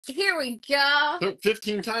Here we go.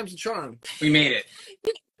 15 times the charm. We made it.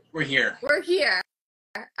 We're here. We're here.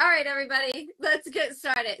 All right, everybody, let's get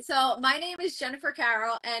started. So my name is Jennifer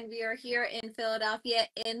Carroll, and we are here in Philadelphia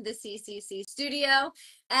in the CCC studio.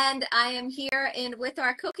 And I am here with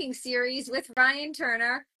our cooking series with Ryan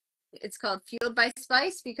Turner. It's called Fueled by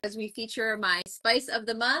Spice because we feature my spice of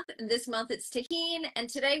the month. And this month it's tahini. And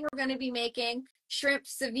today we're going to be making shrimp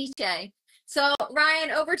ceviche. So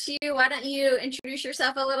Ryan, over to you. Why don't you introduce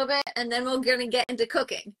yourself a little bit, and then we're going to get into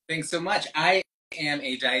cooking. Thanks so much. I am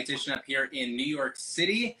a dietitian up here in New York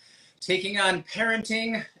City, taking on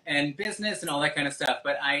parenting and business and all that kind of stuff.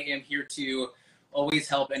 But I am here to always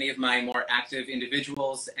help any of my more active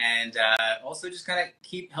individuals and also just kind of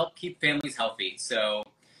help keep families healthy. So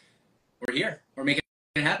we're here. We're making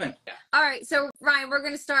it happen. Yeah. All right, so Ryan, we're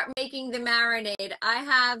going to start making the marinade. I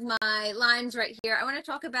have my limes right here. I want to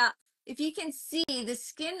talk about, if you can see, the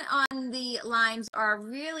skin on the limes are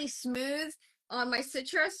really smooth on my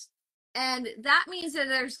citrus, and that means that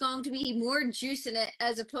there's going to be more juice in it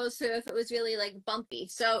as opposed to if it was really like bumpy.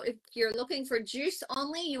 So if you're looking for juice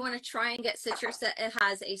only, you want to try and get citrus that it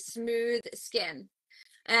has a smooth skin.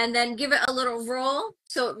 And then give it a little roll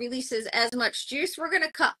so it releases as much juice. We're going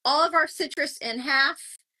to cut all of our citrus in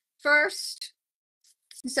half first.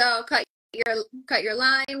 So cut your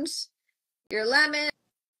limes, your lemons,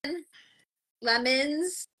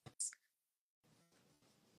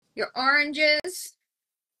 your oranges,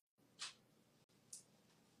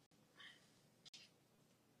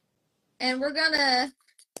 and we're gonna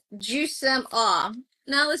juice them all.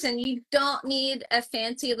 Now listen, you don't need a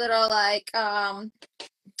fancy little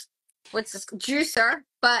what's this, juicer,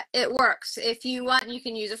 but it works. If you want, you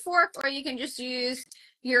can use a fork, or you can just use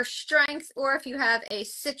your strength, or if you have a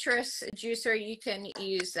citrus juicer, you can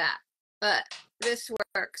use that. But this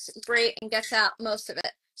works great and gets out most of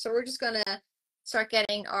it. So we're just gonna start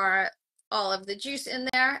getting all of the juice in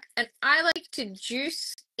there. And I like to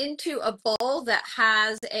juice into a bowl that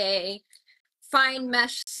has a fine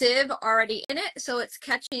mesh sieve already in it, so it's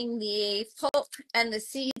catching the pulp and the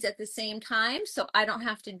seeds at the same time, so I don't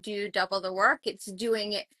have to do double the work. It's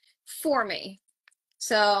doing it for me.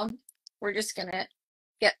 So we're just gonna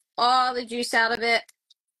get all the juice out of it.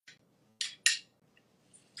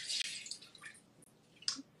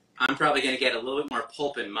 I'm probably going to get a little bit more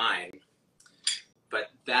pulp in mine,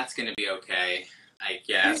 but that's going to be okay, I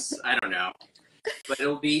guess. I don't know. But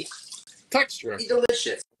it'll be Texture.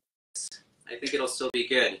 delicious. I think it'll still be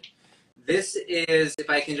good. This is,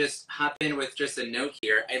 if I can just hop in with just a note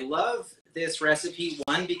here, I love this recipe,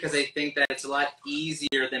 one, because I think that it's a lot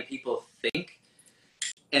easier than people think.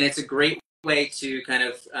 And it's a great way to kind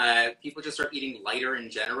of, people just start eating lighter in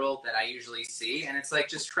general that I usually see. And it's like,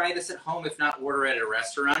 just try this at home, if not order at a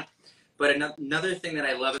restaurant. But another thing that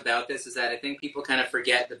I love about this is that I think people kind of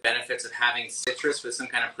forget the benefits of having citrus with some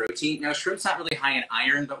kind of protein. Now, shrimp's not really high in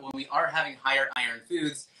iron, but when we are having higher iron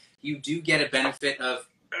foods, you do get a benefit of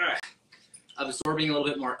absorbing a little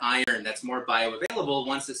bit more iron that's more bioavailable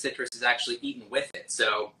once the citrus is actually eaten with it.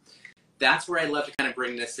 So that's where I love to kind of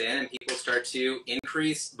bring this in, and people start to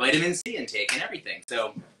increase vitamin C intake and everything.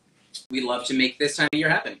 So we love to make this time of year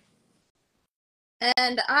happen.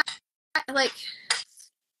 And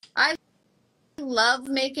I love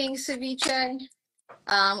making ceviche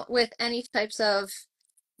with any types of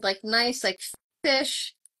nice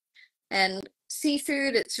fish and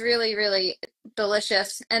seafood. It's really, really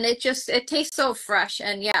delicious, and it tastes so fresh.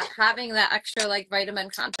 And yeah, having that extra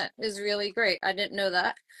vitamin content is really great. I didn't know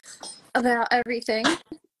that about everything.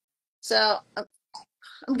 So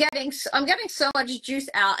I'm getting so much juice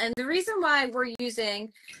out, and the reason why we're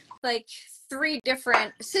using 3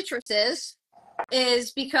 different citruses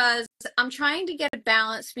is because I'm trying to get a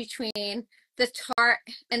balance between the tart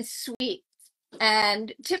and sweet.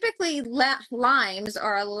 And typically limes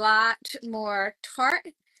are a lot more tart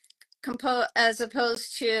as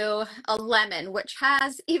opposed to a lemon, which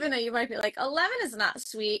has, even though you might be like, a lemon is not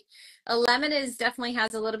sweet, a lemon definitely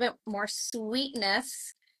has a little bit more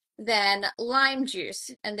sweetness than lime juice,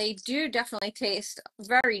 and they do definitely taste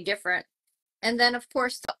very different. And then of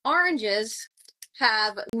course the oranges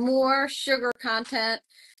have more sugar content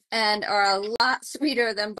and are a lot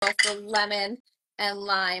sweeter than both the lemon and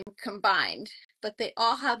lime combined, but they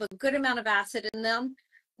all have a good amount of acid in them,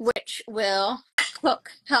 which will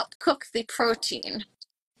help cook the protein.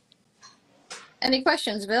 Any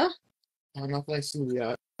questions, Bill? I'm not listening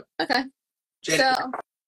yet. Okay. Jen, So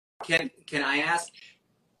can I ask,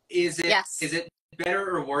 is it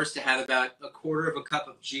better or worse to have about a quarter of a cup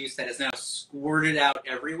of juice that is now squirted out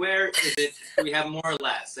everywhere? Do we have more or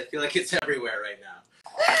less? I feel like it's everywhere right now.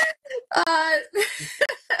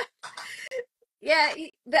 Yeah,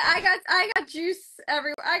 I got juice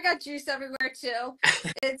everywhere. I got juice everywhere too.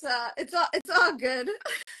 It's all good.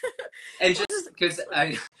 And We'll just just because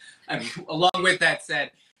I mean, along with that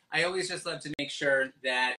said, I always just love to make sure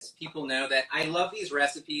that people know that I love these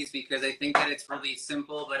recipes because I think that it's really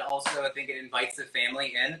simple, but also I think it invites the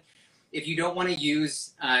family in. If you don't want to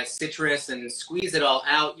use citrus and squeeze it all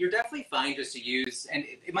out, you're definitely fine just to use, and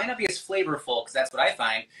it might not be as flavorful because that's what I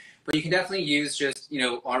find, but you can definitely use just,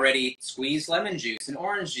 already squeezed lemon juice and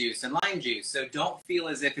orange juice and lime juice. So don't feel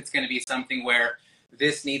as if it's going to be something where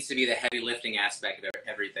this needs to be the heavy lifting aspect of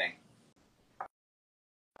everything.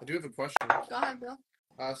 I do have a question. go ahead, Bill.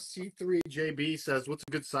 C3JB says, "What's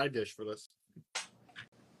a good side dish for this?"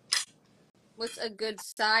 What's a good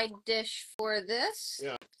side dish for this?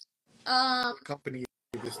 Yeah. Um, Accompany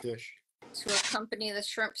this dish. to accompany the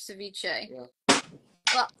shrimp ceviche. Yeah.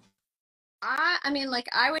 Well, I mean, like,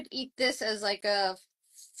 I would eat this as like a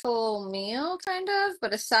full meal, kind of,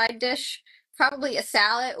 but a side dish, probably a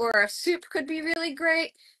salad or a soup could be really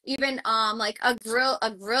great. Even like a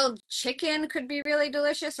grilled chicken could be really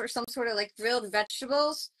delicious, or some sort of like grilled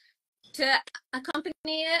vegetables to accompany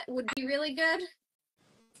it would be really good.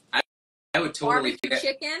 I would totally Barbecue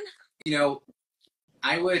chicken.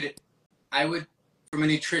 I would, from a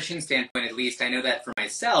nutrition standpoint at least, I know that for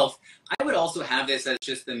myself, I would also have this as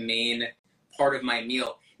just the main part of my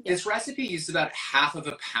meal. Yeah. This recipe uses about half of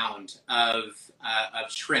a pound of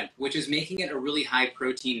shrimp, which is making it a really high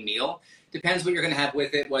protein meal. Depends what you're going to have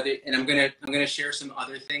with it. And I'm gonna share some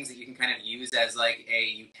other things that you can kind of use as like a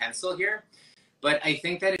utensil here. But I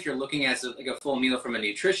think that if you're looking at like a full meal from a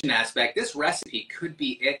nutrition aspect, this recipe could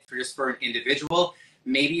be it for an individual,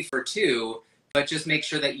 maybe for two. But just make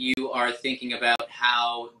sure that you are thinking about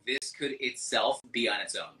how this could itself be on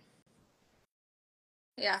its own.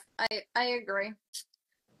 Yeah, I agree.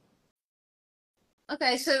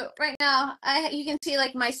 Okay, so right now you can see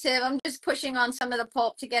like my sieve. I'm just pushing on some of the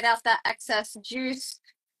pulp to get out that excess juice,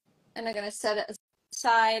 and I'm gonna set it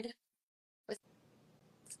aside with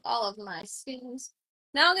all of my skins.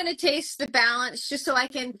 Now I'm gonna taste the balance just so I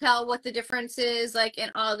can tell what the difference is like in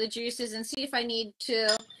all the juices and see if I need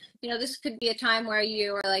to. This could be a time where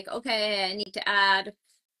you are like, okay, I need to add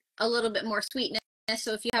a little bit more sweetness.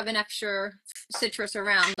 So if you have an extra citrus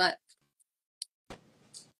around, but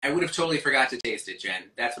I would have totally forgot to taste it, Jen.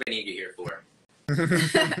 That's what I need you here for.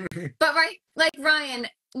 but right, like Ryan,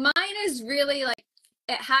 mine is really like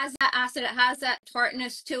it has that acid, it has that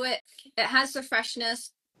tartness to it, it has the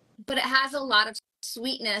freshness, but it has a lot of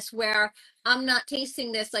sweetness where I'm not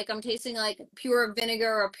tasting this like I'm tasting like pure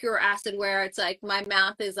vinegar or pure acid where it's like my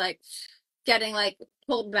mouth is like getting like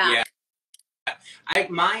pulled back. Yeah.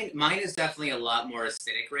 Mine is definitely a lot more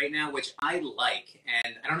acidic right now, which I like,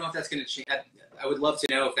 and I don't know if that's going to change. I would love to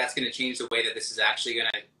know if that's going to change the way that this is actually going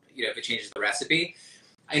to, if it changes the recipe.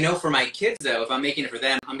 I know for my kids though, if I'm making it for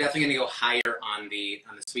them, I'm definitely going to go higher on the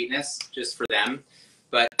sweetness just for them.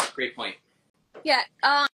 But great point. Yeah.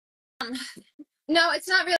 No, it's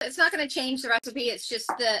not really. It's not going to change the recipe. It's just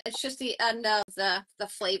the end of the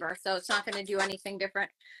flavor. So it's not going to do anything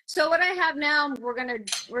different. So what I have now, we're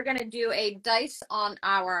gonna do a dice on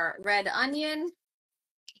our red onion.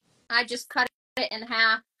 I just cut it in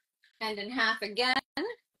half and in half again,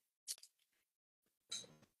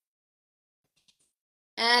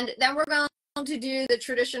 and then we're going to do the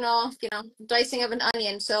traditional, dicing of an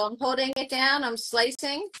onion. So I'm holding it down. I'm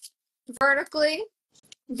slicing vertically,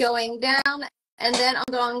 going down, and then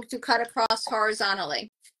I'm going to cut across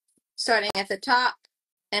horizontally, starting at the top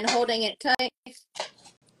and holding it tight.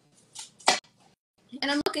 And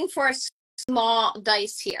I'm looking for a small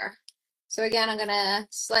dice here. So again, I'm going to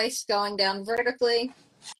slice going down vertically,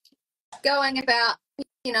 going about,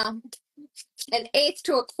 an eighth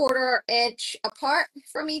to a quarter inch apart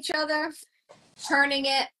from each other, turning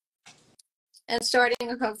it and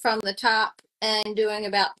starting from the top and doing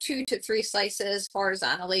about 2 to 3 slices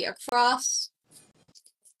horizontally across.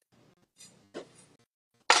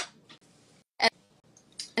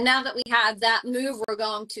 And now that we have that move, we're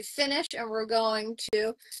going to finish and we're going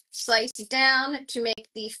to slice down to make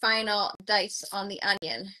the final dice on the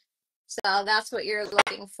onion. So that's what you're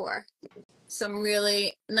looking for. Some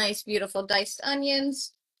really nice, beautiful diced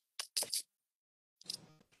onions.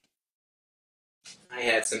 I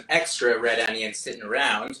had some extra red onions sitting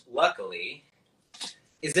around, luckily.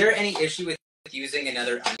 Is there any issue with using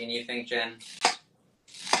another onion, you think, Jen?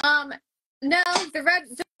 No, the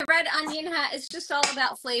red onion it's just all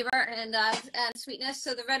about flavor and sweetness.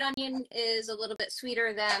 So the red onion is a little bit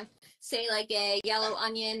sweeter than say like a yellow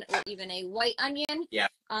onion or even a white onion. Yeah.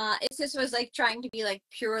 If this was like trying to be like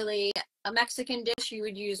purely a Mexican dish, you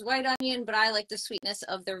would use white onion, but I like the sweetness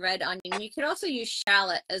of the red onion. You could also use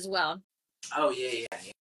shallot as well. Oh, yeah.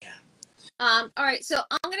 All right, so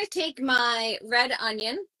I'm gonna take my red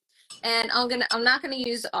onion, and I'm not gonna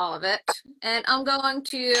use all of it, and I'm going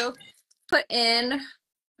to put in,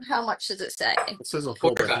 how much does it say? It says a whole,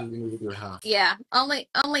 Quarter but cup. you can do half. Yeah, only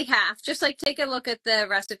half. Just like take a look at the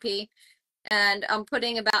recipe, and I'm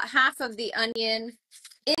putting about half of the onion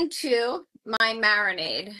into my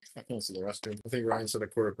marinade. I can't see the rest of it. I think Ryan said a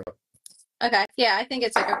quarter cup. Okay, yeah, I think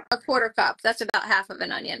it's like a quarter cup. That's about half of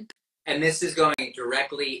an onion. And this is going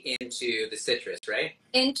directly into the citrus, right?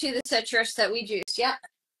 Into the citrus that we juiced. Yep.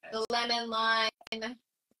 The lemon, lime,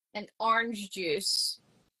 and orange juice.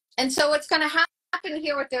 And so what's going to happen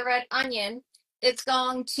here with the red onion, it's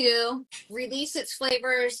going to release its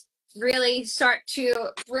flavors, really start to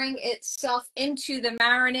bring itself into the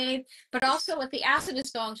marinade. But also what the acid is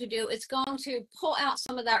going to do, it's going to pull out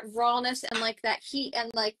some of that rawness and like that heat and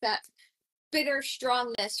like that bitter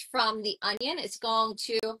strongness from the onion. It's going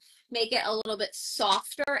to make it a little bit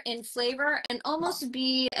softer in flavor and almost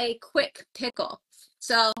be a quick pickle.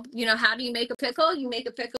 So, you know, how do you make a pickle? You make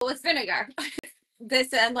a pickle with vinegar.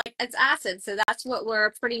 This, and like it's acid, so that's what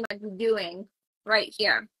we're pretty much doing right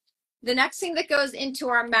here. The next thing that goes into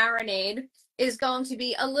our marinade is going to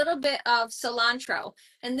be a little bit of cilantro,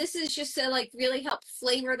 and this is just to like really help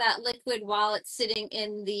flavor that liquid while it's sitting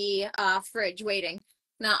in the fridge waiting.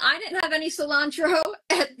 Now, I didn't have any cilantro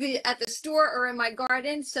at the store or in my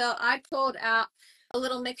garden, so I pulled out a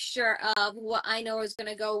little mixture of what I know is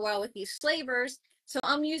going to go well with these flavors. So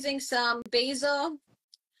I'm using some basil,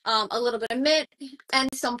 a little bit of mint, and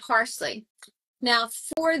some parsley. Now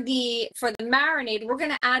for the marinade, we're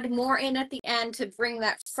going to add more in at the end to bring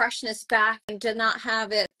that freshness back and to not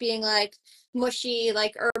have it being like mushy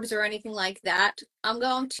like herbs or anything like that. I'm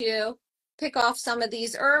going to pick off some of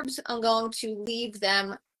these herbs. I'm going to leave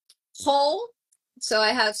them whole. So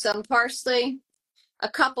I have some parsley, a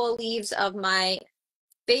couple leaves of my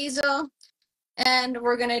basil, and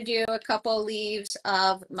we're going to do a couple leaves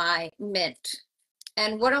of my mint.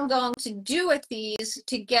 And what I'm going to do with these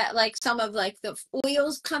to get like some of like the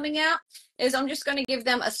oils coming out is I'm just going to give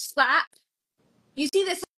them a slap. You see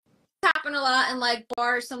this happen a lot in like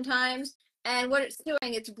bars sometimes. And what it's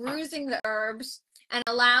doing, it's bruising the herbs and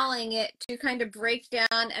allowing it to kind of break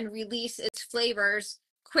down and release its flavors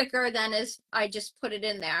quicker than as I just put it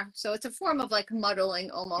in there. So it's a form of like muddling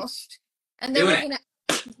almost. And then we're gonna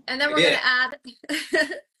add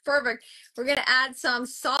perfect. We're gonna add some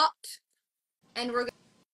salt, and we're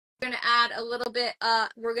going to add a little bit,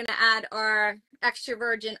 we're going to add our extra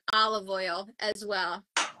virgin olive oil as well.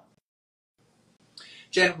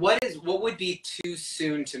 Jen, what would be too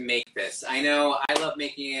soon to make this? I know I love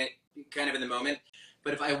making it kind of in the moment,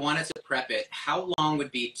 but if I wanted to prep it, how long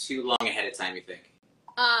would be too long ahead of time, you think?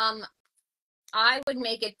 I would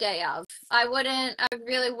make it day of. I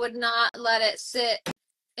really would not let it sit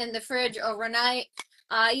in the fridge overnight.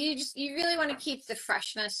 You really want to keep the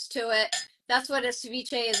freshness to it. That's what a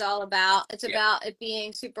ceviche is all about. It's about it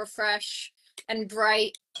being super fresh and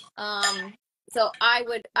bright. So I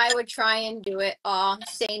would try and do it all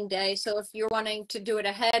same day. So if you're wanting to do it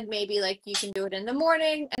ahead, maybe like you can do it in the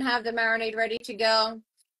morning and have the marinade ready to go.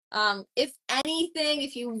 If anything,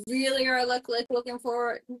 if you really are looking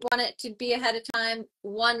for, want it to be ahead of time,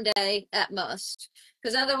 one day at most,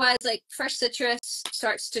 because otherwise like fresh citrus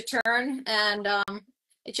starts to turn and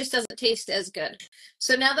it just doesn't taste as good.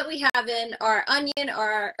 So now that we have in our onion,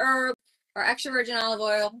 our herb, our extra virgin olive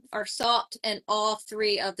oil, our salt, and all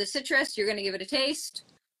three of the citrus, you're going to give it a taste.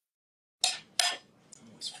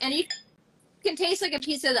 And you can taste like a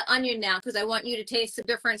piece of the onion now, because I want you to taste the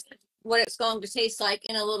difference, what it's going to taste like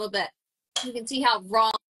in a little bit. You can see how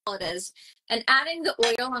raw it is. And adding the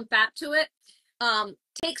oil and fat to it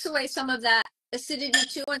takes away some of that acidity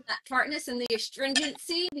too, and that tartness and the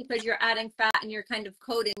astringency, because you're adding fat and you're kind of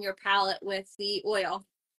coating your palate with the oil.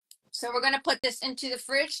 So we're going to put this into the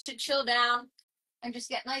fridge to chill down and just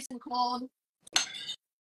get nice and cold.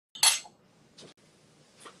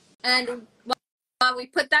 And while we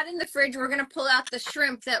put that in the fridge, we're going to pull out the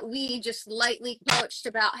shrimp that we just lightly poached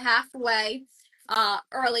about halfway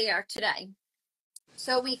earlier today.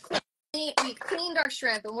 So we cleaned our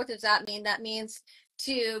shrimp, and what does that mean? That means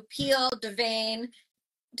to peel, devein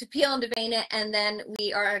it, and then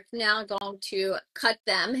we are now going to cut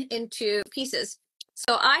them into pieces.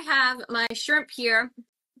 So I have my shrimp here,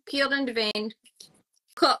 peeled and deveined,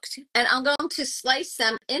 cooked, and I'm going to slice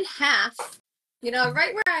them in half. You know,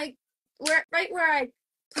 right where I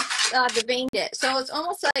deveined it. So it's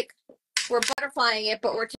almost like we're butterflying it,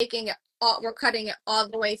 but we're cutting it all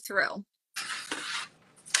the way through.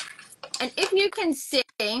 And if you can see,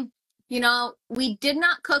 you know, we did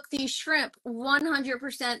not cook these shrimp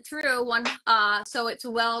 100% through so it's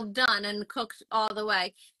well done and cooked all the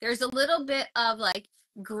way. There's a little bit of like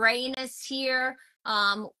grayness here,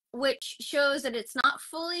 which shows that it's not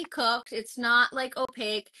fully cooked. It's not like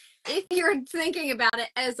opaque. If you're thinking about it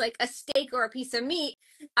as like a steak or a piece of meat,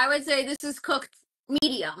 I would say this is cooked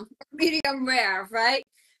medium rare, right?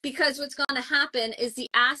 Because what's going to happen is the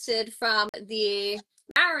acid from the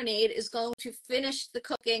marinade is going to finish the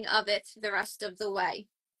cooking of it the rest of the way.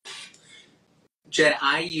 Jen,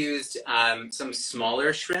 I used some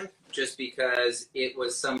smaller shrimp just because it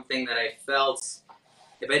was something that I felt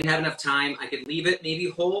if I didn't have enough time, I could leave it maybe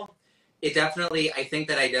whole. I think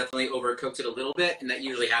that I definitely overcooked it a little bit, and that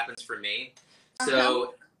usually happens for me.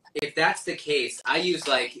 So if that's the case, I use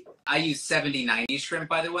 70, 90 shrimp,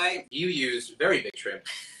 by the way. You use very big shrimp.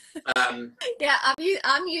 Yeah,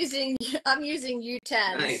 I'm using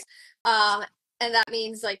U10s. Nice. And that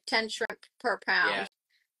means like 10 shrimp per pound. Yeah.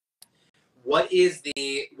 What's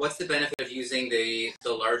the benefit of using the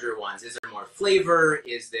larger ones? Is there more flavor?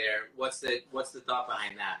 What's the thought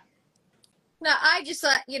behind that? No, I just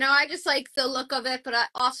like the look of it, but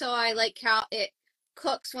I like how it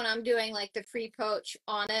cooks when I'm doing like the pre-poach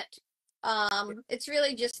on it. It's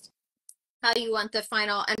really just how you want the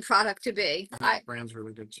final end product to be. That brand's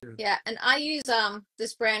really good too. Yeah, and I use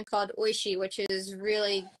this brand called Oishi, which is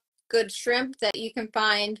really good shrimp that you can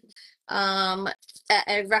find at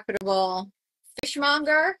a reputable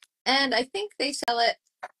fishmonger, and I think they sell it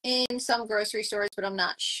in some grocery stores, but I'm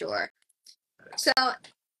not sure. So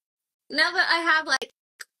now that I have like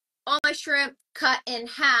all my shrimp cut in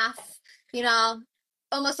half, you know,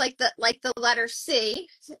 almost like the letter C,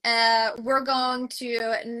 we're going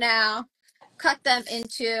to now cut them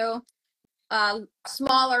into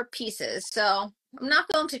smaller pieces. So I'm not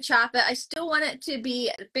going to chop it. I still want it to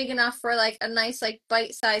be big enough for like a nice like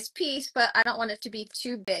bite-sized piece, but I don't want it to be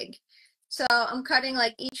too big. So I'm cutting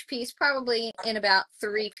like each piece probably in about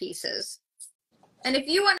 3 pieces. And if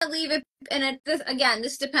you want to leave it, and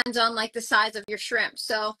this depends on like the size of your shrimp.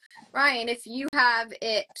 So Ryan, if you have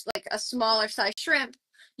it like a smaller size shrimp,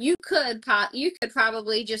 you could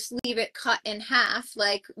probably just leave it cut in half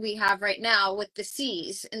like we have right now with the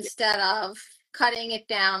C's instead of cutting it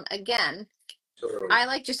down again. Totally. I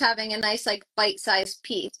like just having a nice like bite-sized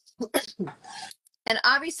piece. And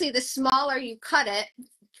obviously the smaller you cut it,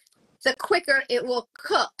 the quicker it will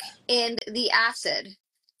cook in the acid,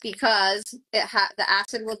 because the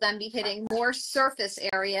acid will then be hitting more surface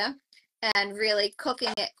area and really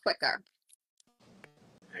cooking it quicker.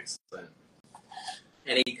 Excellent.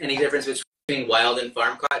 Any difference between wild and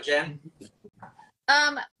farm caught, Jen?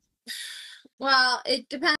 Well, it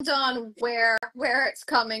depends on where it's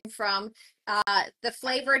coming from. The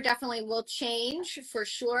flavor definitely will change for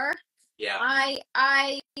sure. Yeah.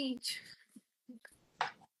 I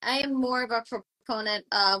am more of a proponent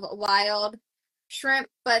of wild shrimp,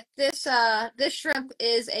 but this shrimp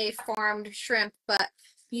is a farmed shrimp, but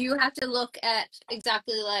you have to look at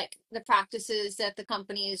exactly like the practices that the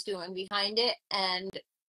company is doing behind it and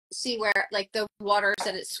see where like the waters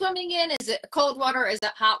that it's swimming in. Is it cold water? Is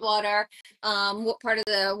it hot water? What part of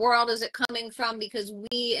the world is it coming from? Because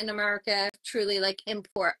we in America truly like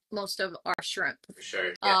import most of our shrimp. For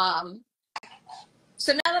sure. Yeah.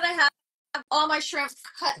 So now that I have all my shrimp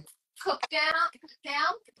cooked down,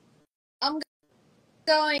 I'm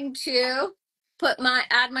going to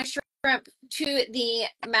add my shrimp to the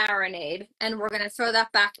marinade, and we're going to throw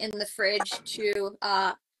that back in the fridge to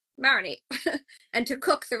marinate and to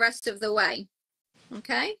cook the rest of the way.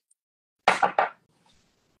 Okay.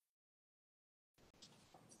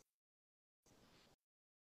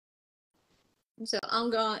 So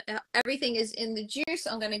everything is in the juice.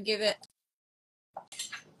 I'm going to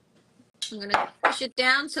push it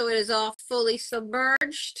down so it is all fully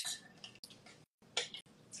submerged.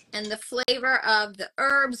 And the flavor of the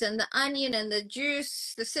herbs and the onion and the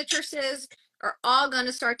juice, the citruses, are all going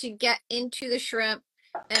to start to get into the shrimp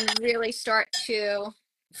and really start to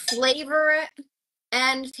flavor it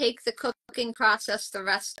and take the cooking process the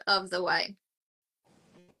rest of the way.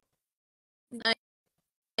 Now,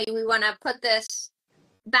 we want to put this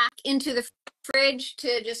back into the fridge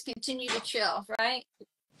to just continue to chill, right?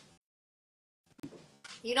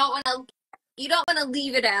 You don't want to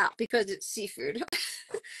leave it out because it's seafood.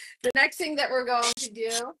 The next thing that we're going to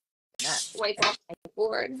do, wipe off my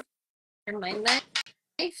board and my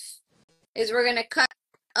knife, is we're going to cut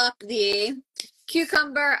up the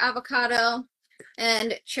cucumber, avocado,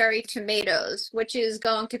 and cherry tomatoes, which is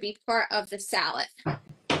going to be part of the salad.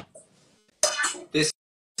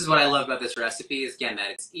 is what I love about this recipe is, again,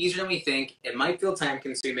 that it's easier than we think. It might feel time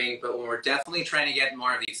consuming, but when we're definitely trying to get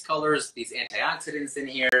more of these colors, these antioxidants in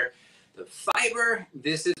here, the fiber,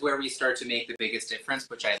 this is where we start to make the biggest difference,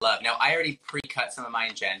 which I love. Now, I already pre-cut some of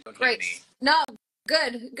mine, Jen. Don't hate me. No,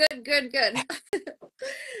 good.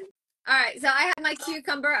 All right, so I have my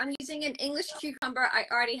cucumber. I'm using an English cucumber. I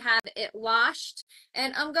already have it washed,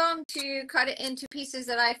 and I'm going to cut it into pieces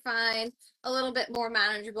that I find a little bit more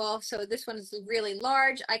manageable. So this one is really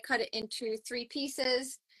large. I cut it into 3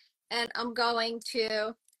 pieces, and I'm going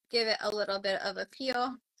to give it a little bit of a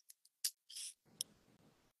peel.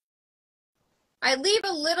 I leave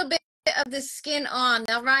a little bit of the skin on.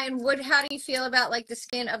 Now, Ryan, how do you feel about like the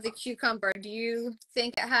skin of the cucumber? Do you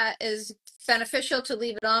think it is beneficial to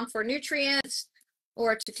leave it on for nutrients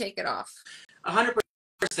or to take it off? 100%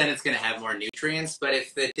 it's going to have more nutrients, but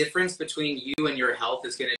if the difference between you and your health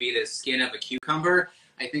is going to be the skin of a cucumber,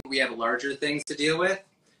 I think we have larger things to deal with.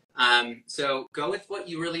 So go with what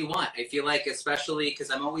you really want. I feel like, especially because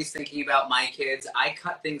I'm always thinking about my kids, I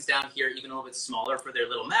cut things down here even a little bit smaller for their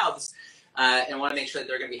little mouths. And want to make sure that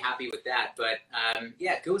they're going to be happy with that. But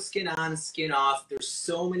yeah, go skin on, skin off. There's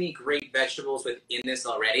so many great vegetables within this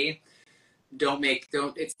already.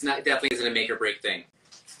 It's not definitely isn't a make or break thing.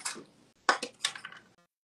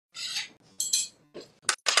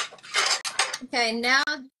 Okay, now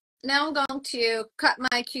I'm going to cut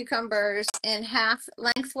my cucumbers in half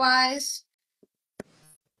lengthwise.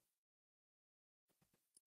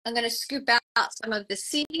 I'm going to scoop out some of the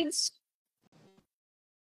seeds.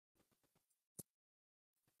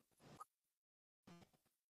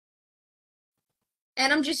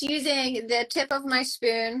 And I'm just using the tip of my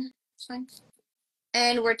spoon.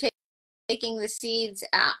 And we're taking the seeds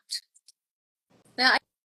out. Now,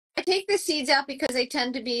 I take the seeds out because they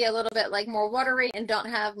tend to be a little bit like more watery and don't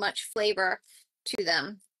have much flavor to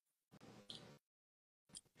them.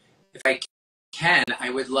 If I can, I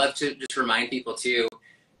would love to just remind people too,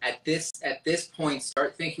 at this point,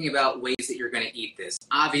 start thinking about ways that you're going to eat this.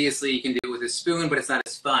 Obviously, you can do it with a spoon, but it's not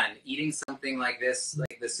as fun. Eating something like this,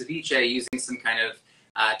 like the ceviche, using some kind of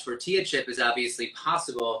tortilla chip is obviously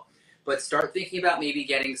possible, but start thinking about maybe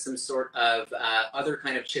getting some sort of other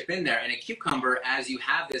kind of chip in there. And a cucumber, as you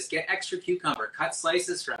have this, get extra cucumber, cut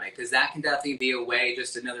slices from it, because that can definitely be a way,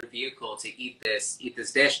 just another vehicle to eat this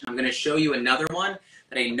dish. I'm going to show you another one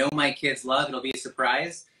that I know my kids love. It'll be a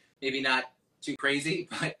surprise. Maybe not too crazy,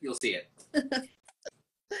 but you'll see it.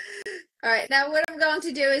 All right, now what I'm going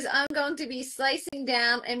to do is I'm going to be slicing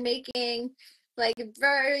down and making like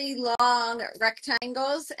very long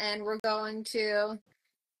rectangles, and we're going to,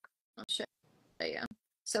 I'll show you.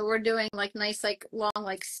 So we're doing like nice, like long,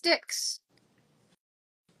 like sticks.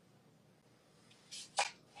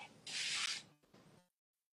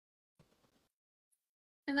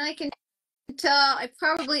 And I can tell I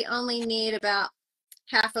probably only need about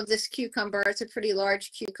half of this cucumber. It's a pretty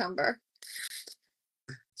large cucumber.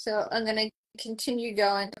 So I'm going to continue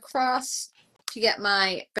going across to get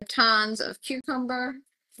my batons of cucumber.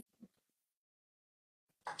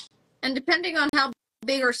 And depending on how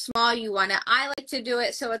big or small you want it, I like to do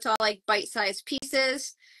it so it's all like bite-sized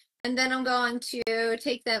pieces. And then I'm going to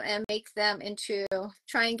take them and make them into,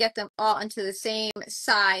 try and get them all into the same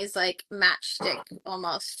size, like matchstick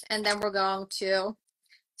almost. And then we're going to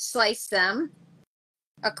slice them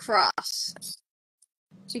across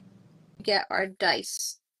to get our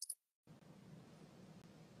dice.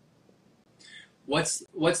 What's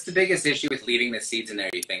the biggest issue with leaving the seeds in there,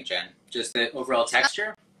 you think, Jen? Just the overall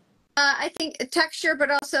texture? I think texture,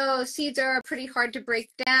 but also seeds are pretty hard to break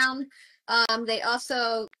down. They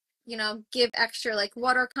also, you know, give extra like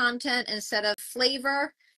water content instead of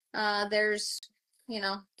flavor. There's, you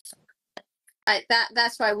know,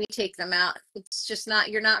 that's why we take them out. It's just not,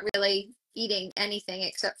 you're not really eating anything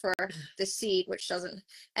except for the seed, which doesn't,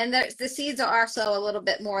 and the seeds are also a little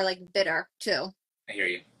bit more like bitter too. I hear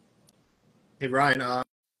you. Hey Ryan,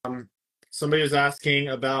 somebody was asking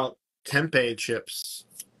about tempeh chips.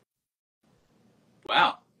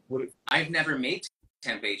 Wow. I've never made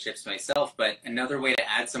tempeh chips myself, but another way to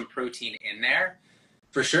add some protein in there,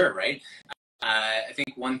 for sure, right? I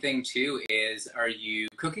think one thing too is, are you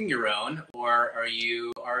cooking your own, or are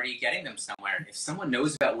you already getting them somewhere? If someone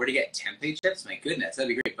knows about where to get tempeh chips, my goodness, that'd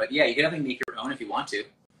be great. But yeah, you can definitely make your own if you want to.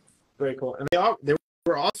 Very cool. And they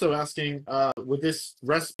were also asking, would this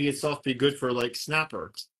recipe itself be good for like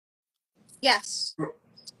snapper? Yes.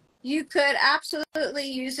 You could absolutely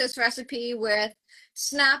use this recipe with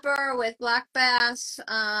snapper, with black bass.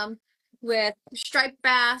 with striped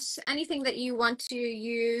bass, anything that you want to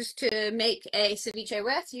use to make a ceviche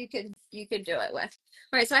with, you could do it with.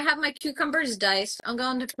 All right, so I have my cucumbers diced. I'm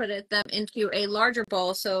going to put them into a larger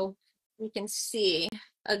bowl so you can see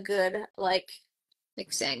a good like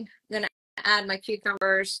mixing. I'm gonna add my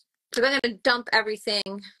cucumbers because I'm gonna dump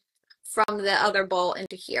everything from the other bowl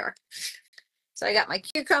into here. So I got my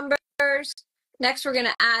cucumbers. Next, we're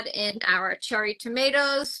gonna add in our cherry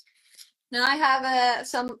tomatoes. Now I have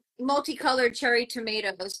some multicolored cherry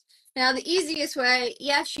tomatoes. Now the easiest way,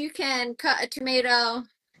 yes, you can cut a tomato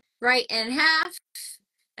right in half,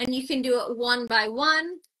 and you can do it one by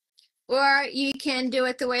one, or you can do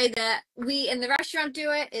it the way that we in the restaurant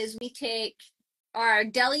do it, is we take our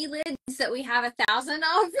deli lids that we have 1,000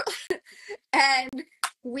 of, and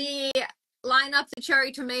we line up the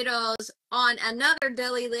cherry tomatoes on another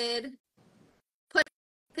deli lid, put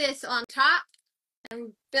this on top,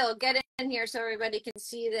 and Bill, get in here so everybody can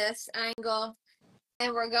see this angle.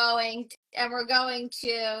 And we're going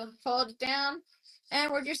to hold it down,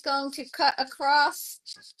 and we're just going to cut across.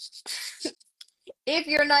 If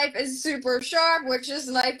your knife is super sharp, which this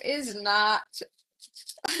knife is not,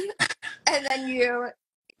 and then you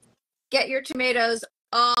get your tomatoes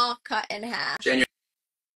all cut in half. Jen, you're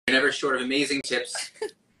never short of amazing tips.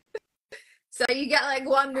 So you get like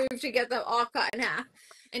one move to get them all cut in half.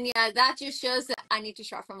 And yeah, that just shows that I need to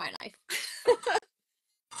sharpen my knife.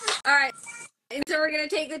 All right. And so we're going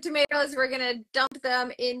to take the tomatoes, we're going to dump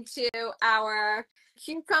them into our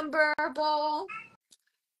cucumber bowl.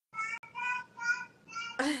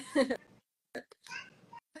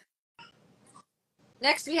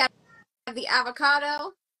 Next, we have the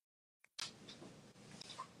avocado.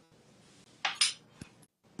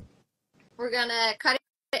 We're going to cut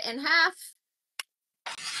it in half.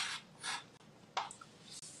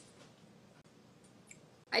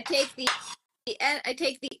 I take the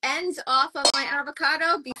ends off of my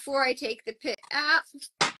avocado before I take the pit out.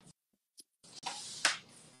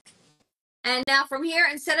 And now from here,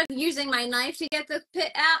 instead of using my knife to get the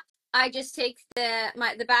pit out, I just take the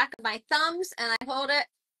back of my thumbs and I hold it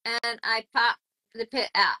and I pop the pit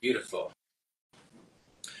out. Beautiful.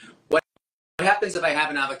 What happens if I have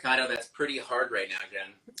an avocado that's pretty hard right now,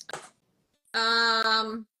 Jen?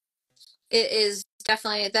 It is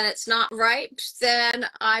definitely, then it's not ripe. Then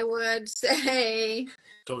I would say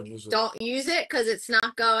Don't use it. Don't use it because it's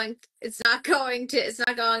not going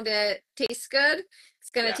to taste good.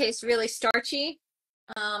 It's going to taste really starchy,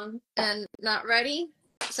 and not ready.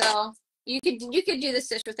 So you could do this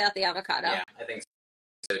dish without the avocado. Yeah, I think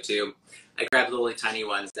so too. I grabbed little tiny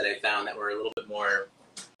ones that I found that were a little bit more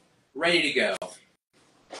ready to go.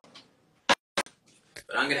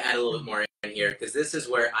 But I'm going to add a little bit more in here because this is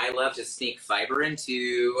where I love to sneak fiber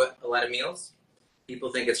into a lot of meals.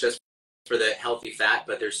 People think it's just for the healthy fat,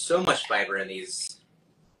 but there's so much fiber in these.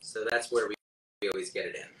 So that's where we always get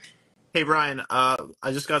it in. Hey, Brian, I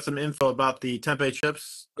just got some info about the tempeh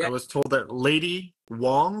chips. Yeah. I was told that Lady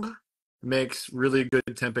Wong makes really good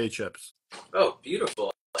tempeh chips. Oh,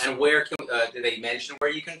 beautiful. And where did they mention where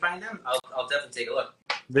you can find them? I'll definitely take a look.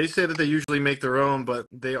 They say that they usually make their own, but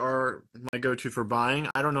they are my go-to for buying.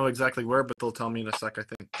 I don't know exactly where, but they'll tell me in a sec, I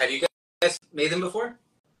think. Have you guys made them before?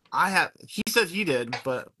 I have. He said he did,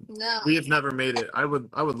 but no, we have never made it. I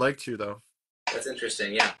would like to, though. That's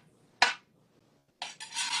interesting, yeah.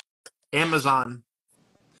 Amazon.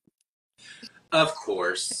 Of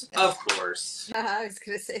course. Of course. I was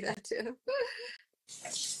going to say that too.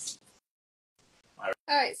 All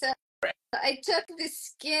right, so I took the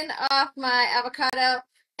skin off my avocado,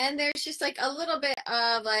 and there's just like a little bit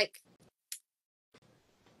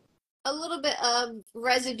of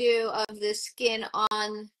residue of the skin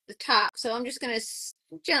on the top. So I'm just going to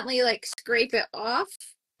gently like scrape it off.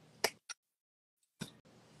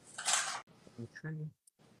 Okay.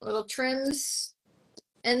 Little trims.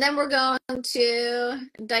 And then we're going to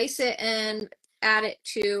dice it and add it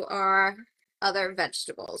to our other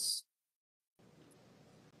vegetables.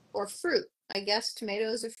 Or fruit. I guess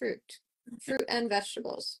tomatoes are fruit. Fruit and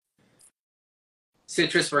vegetables.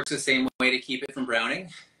 Citrus works the same way to keep it from browning.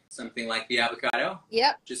 Something like the avocado.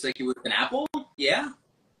 Yep. Just like you would with an apple. Yeah?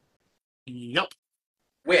 Yep.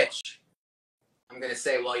 Which, I'm going to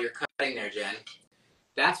say while you're cutting there, Jen,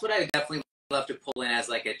 that's what I definitely love to pull in as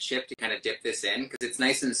like a chip to kind of dip this in because it's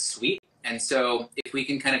nice and sweet. And so if we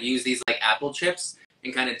can kind of use these like apple chips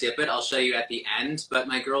and kind of dip it, I'll show you at the end. But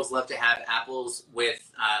my girls love to have apples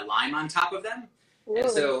with lime on top of them. Really?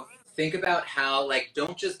 And so think about how, like,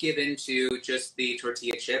 don't just give into just the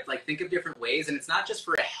tortilla chip. Like, think of different ways. And it's not just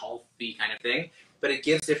for a healthy kind of thing, but it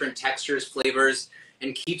gives different textures, flavors,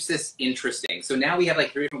 and keeps this interesting. So now we have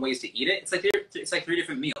like 3 different ways to eat it. It's like 3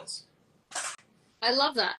 different meals. I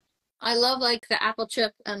love that. I love like the apple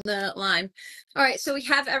chip and the lime. All right, so we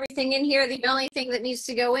have everything in here. The only thing that needs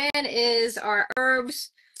to go in is our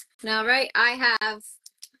herbs. Now, right, I have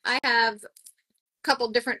a couple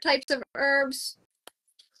different types of herbs,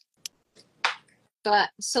 but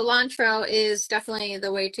cilantro is definitely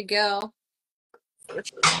the way to go.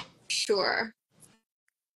 Sure.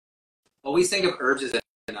 Always think of herbs as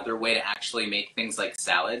another way to actually make things like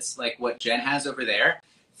salads, like what Jen has over there.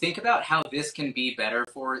 Think about how this can be better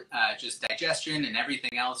for just digestion and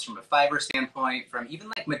everything else from a fiber standpoint, from even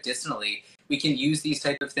like medicinally. We can use these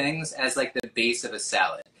type of things as like the base of a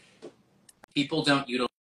salad. People don't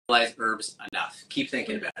utilize herbs enough. Keep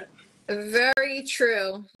thinking about it. Very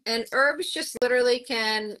true. And herbs just literally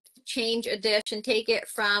can change a dish and take it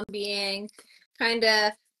from being kind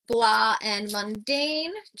of blah and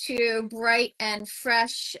mundane to bright and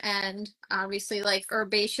fresh and obviously like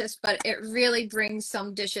herbaceous, but it really brings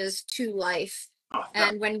some dishes to life. Oh,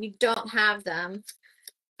 And when you don't have them,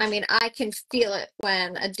 I mean, I can feel it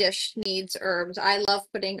when a dish needs herbs. I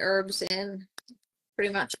love putting herbs in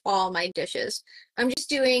pretty much all my dishes. I'm just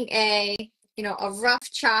doing a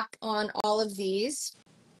rough chop on all of these.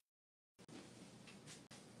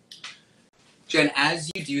 Jen, as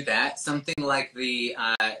you do that, something like the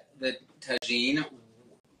tagine,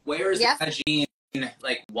 where is the tagine?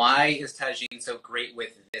 Like, why is tagine so great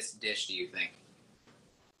with this dish? Do you think?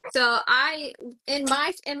 So in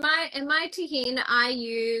my tahini, I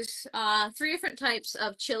use 3 different types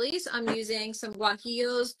of chilies. I'm using some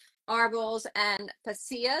guajillos, arbos, and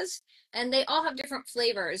pasillas, and they all have different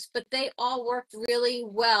flavors, but they all work really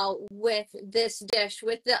well with this dish,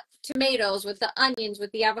 with the tomatoes, with the onions,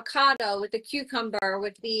 with the avocado, with the cucumber,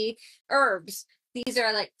 with the herbs. These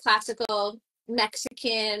are like classical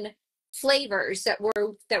Mexican flavors that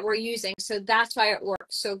we're using, so that's why it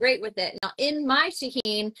works so great with it. Now in my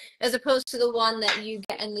tahini, as opposed to the one that you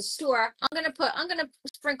get in the store, I'm gonna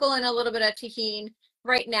sprinkle in a little bit of tahini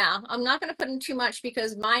right now. I'm not gonna put in too much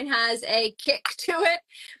because mine has a kick to it.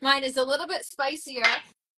 Mine is a little bit spicier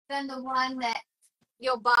than the one that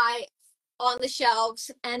you'll buy on the shelves,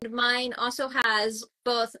 and mine also has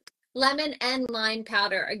both lemon and lime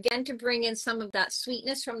powder, again to bring in some of that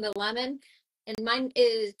sweetness from the lemon. And mine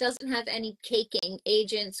doesn't have any caking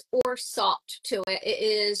agents or salt to it. It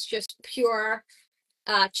is just pure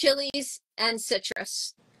chilies and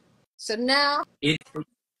citrus. So now It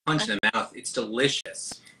punch in the mouth. It's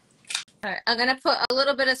delicious. all right, I'm gonna put a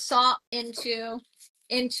little bit of salt into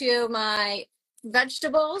my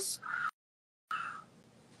vegetables,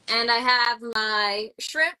 and I have my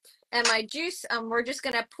shrimp and my juice. We're just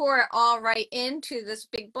gonna pour it all right into this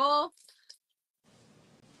big bowl.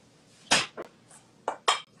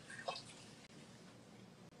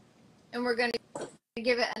 And we're gonna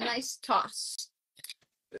give it a nice toss.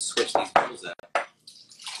 Let's switch these bowls up.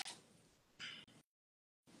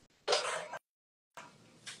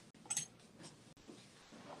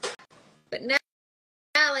 But now,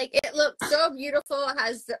 like, it looks so beautiful. It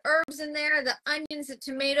has the herbs in there, the onions, the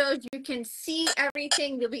tomatoes. You can see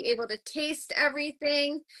everything. You'll be able to taste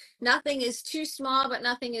everything. Nothing is too small, but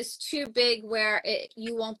nothing is too big where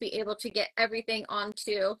you won't be able to get everything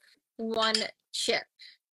onto one chip.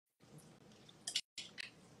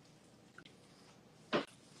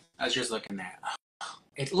 I was just looking at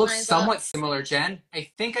it. It looks somewhat similar, Jen. I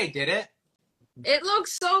think I did it. It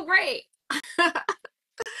looks so great.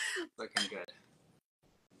 Looking good.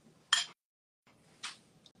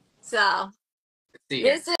 So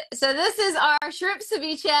this is our shrimp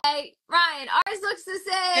ceviche. Ryan, ours looks the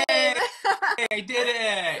same. Yay! I did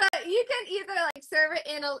it. So you can either like serve it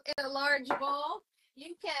in a large bowl.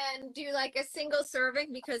 You can do like a single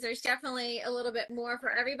serving because there's definitely a little bit more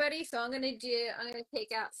for everybody. So I'm gonna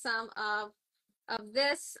take out some of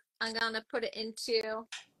this. I'm gonna put it into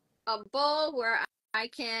a bowl where I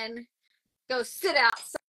can go sit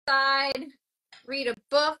outside, read a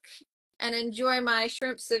book, and enjoy my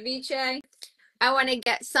shrimp ceviche. I want to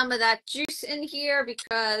get some of that juice in here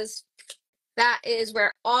because that is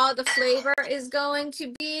where all the flavor is going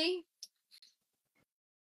to be.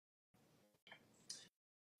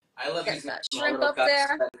 I love Get using that small shrimp little up cups,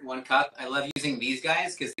 there. 1 cup. I love using these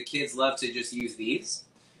guys because the kids love to just use these.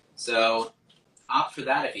 So opt for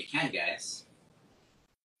that if you can, guys.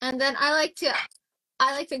 And then I like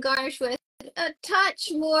to garnish with a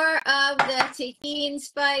touch more of the tahini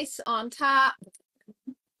spice on top.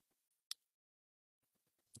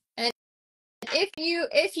 And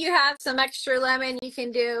if you have some extra lemon, you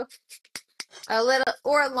can do a little,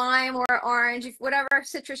 or lime or orange, whatever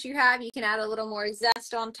citrus you have, you can add a little more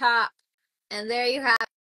zest on top. And there you have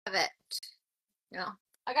it.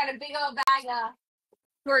 I got a big old bag of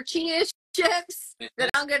tortillas chips that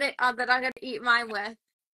I'm gonna eat mine with.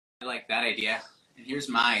 I like that idea. And here's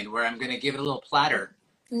mine, where I'm gonna give it a little platter.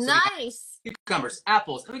 So Nice. cucumbers,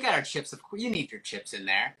 apples. We got our chips. Of course, you need your chips in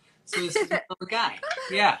there. So this is my little guy.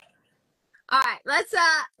 Yeah. All right, let's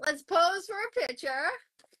pose for a picture.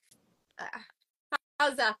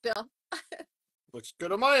 How's that, Bill? Looks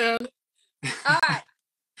good on my end. All right.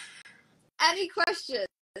 Any questions?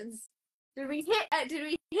 Did we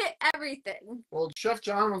hit everything? Well, Chef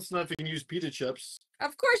John wants to know if you can use pita chips.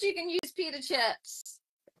 Of course you can use pita chips.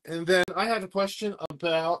 And then I have a question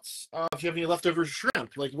about if you have any leftover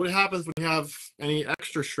shrimp. Like, what happens when you have any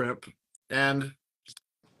extra shrimp? And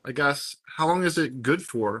I guess, how long is it good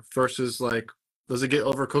for versus, like, does it get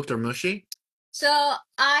overcooked or mushy? So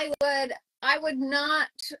I would not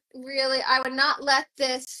let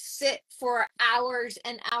this sit for hours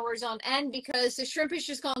and hours on end because the shrimp is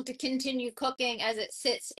just going to continue cooking as it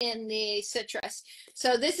sits in the citrus.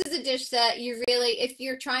 So this is a dish that you really, if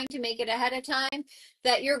you're trying to make it ahead of time,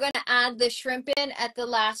 that you're going to add the shrimp in at the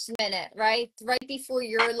last minute, right? Right before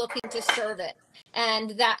you're looking to serve it.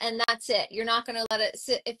 And that's it. You're not going to let it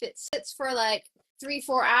sit. If it sits for like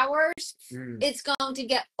 3-4 hours, it's going to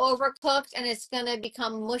get overcooked and it's going to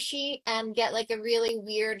become mushy and get like a really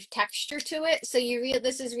weird texture to it. So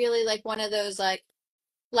this is really like one of those like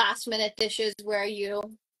last minute dishes where you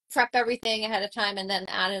prep everything ahead of time and then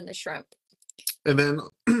add in the shrimp. And then,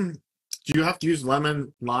 do you have to use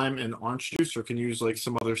lemon, lime, and orange juice, or can you use like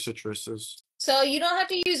some other citruses? So you don't have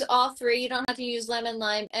to use all three. You don't have to use lemon,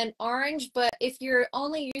 lime, and orange. But if you're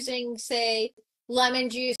only using, say,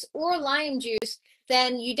 lemon juice or lime juice,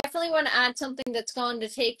 then you definitely want to add something that's going to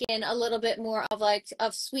take in a little bit more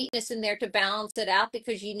of sweetness in there to balance it out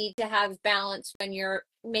because you need to have balance when you're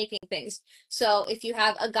making things. So if you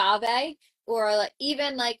have agave or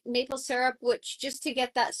even like maple syrup, which just to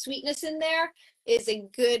get that sweetness in there is a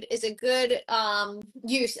good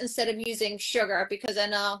use instead of using sugar because I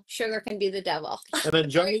know sugar can be the devil. And then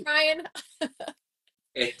Johnny, Ryan?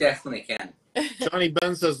 It definitely can. Johnny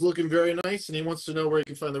Ben says looking very nice, and he wants to know where you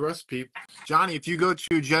can find the recipe. Johnny, if you go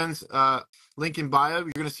to Jen's link in bio,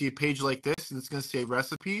 you're going to see a page like this, and it's going to say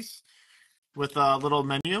recipes with a little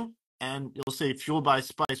menu, and it'll say Fueled by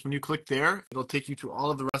Spice. When you click there, it'll take you to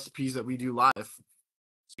all of the recipes that we do live.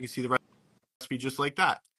 So you can see the recipe just like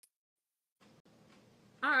that.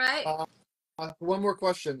 All right. One more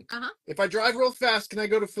question. Uh-huh. If I drive real fast, can I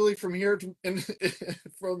go to Philly from here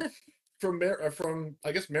from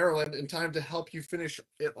I guess Maryland in time to help you finish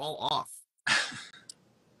it all off?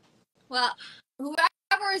 Well,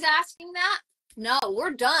 whoever is asking that, no,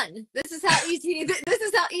 we're done. This is how easy the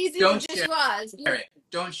dish was.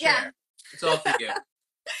 Don't share. Yeah. It's all for you.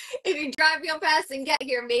 If you drive real fast and get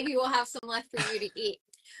here, maybe we'll have some left for you to eat.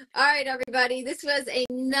 All right, everybody. This was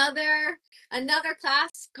another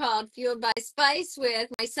class called Fueled by Spice with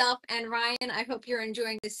myself and Ryan. I hope you're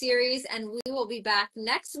enjoying the series, and we will be back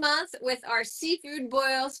next month with our seafood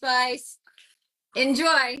boil spice.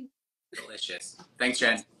 Enjoy. Delicious. Thanks,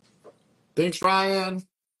 Jen. Thanks, Ryan.